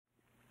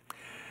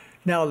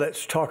Now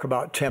let's talk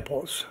about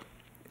temples.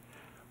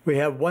 We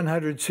have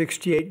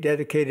 168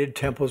 dedicated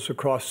temples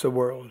across the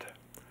world.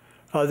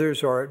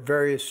 Others are at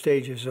various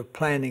stages of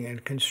planning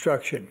and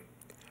construction.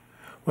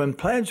 When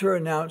plans are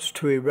announced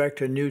to erect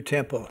a new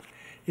temple,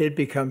 it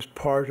becomes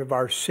part of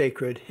our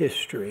sacred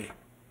history.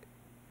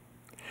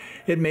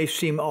 It may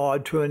seem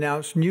odd to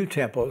announce new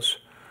temples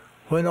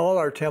when all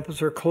our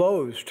temples are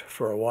closed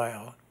for a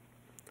while.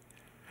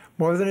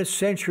 More than a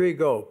century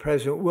ago,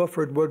 President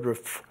Wilford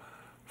Woodruff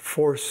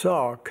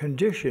foresaw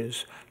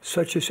conditions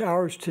such as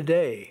ours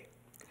today,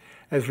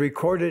 as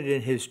recorded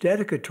in his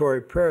dedicatory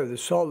prayer of the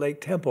Salt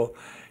Lake Temple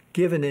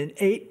given in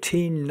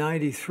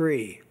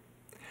 1893.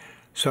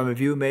 Some of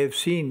you may have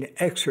seen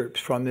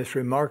excerpts from this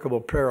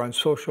remarkable prayer on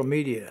social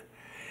media.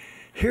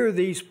 Hear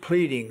these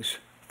pleadings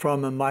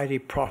from a mighty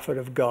prophet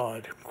of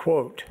God.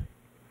 Quote,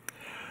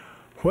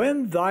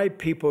 "When thy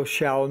people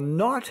shall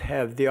not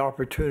have the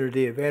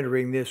opportunity of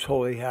entering this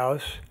holy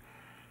house,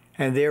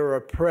 and they are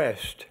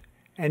oppressed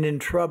and in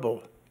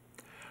trouble,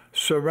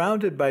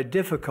 surrounded by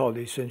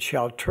difficulties, and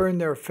shall turn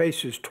their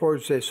faces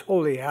towards this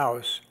holy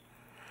house,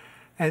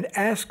 and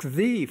ask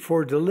thee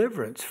for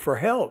deliverance, for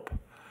help,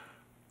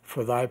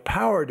 for thy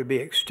power to be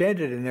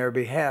extended in their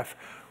behalf,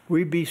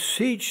 we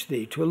beseech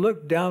thee to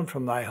look down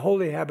from thy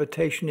holy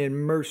habitation in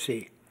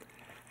mercy,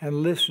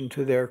 and listen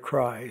to their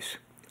cries.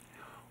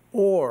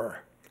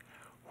 Or,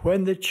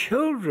 when the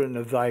children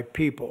of thy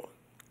people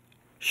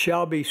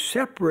shall be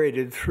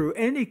separated through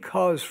any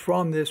cause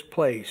from this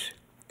place,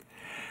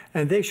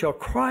 and they shall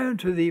cry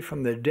unto thee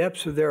from the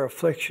depths of their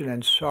affliction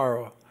and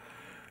sorrow,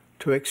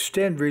 to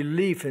extend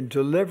relief and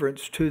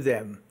deliverance to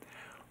them,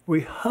 we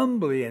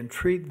humbly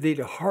entreat thee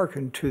to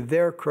hearken to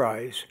their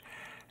cries,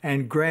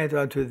 and grant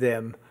unto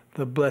them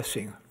the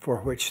blessing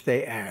for which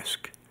they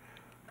ask."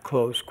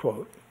 Close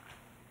quote.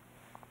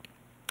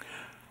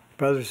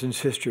 Brothers and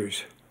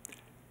sisters,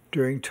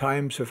 during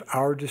times of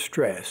our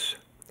distress,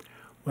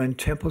 when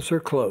temples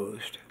are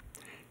closed,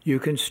 you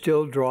can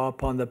still draw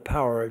upon the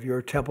power of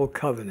your temple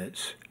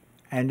covenants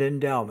and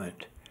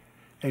endowment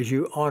as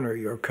you honor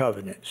your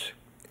covenants.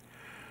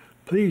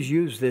 Please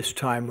use this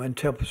time when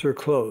temples are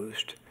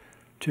closed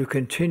to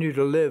continue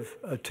to live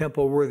a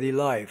temple-worthy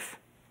life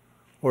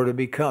or to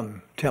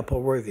become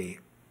temple-worthy.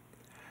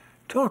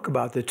 Talk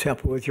about the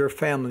temple with your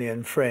family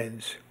and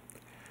friends,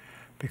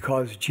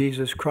 because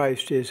Jesus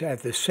Christ is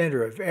at the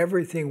center of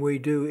everything we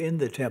do in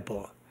the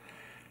temple.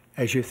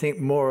 As you think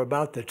more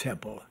about the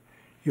temple,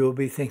 you will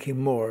be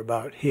thinking more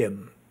about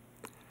Him.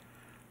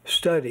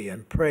 Study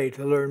and pray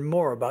to learn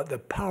more about the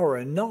power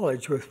and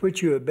knowledge with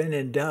which you have been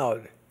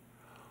endowed,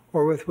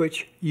 or with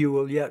which you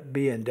will yet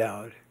be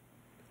endowed.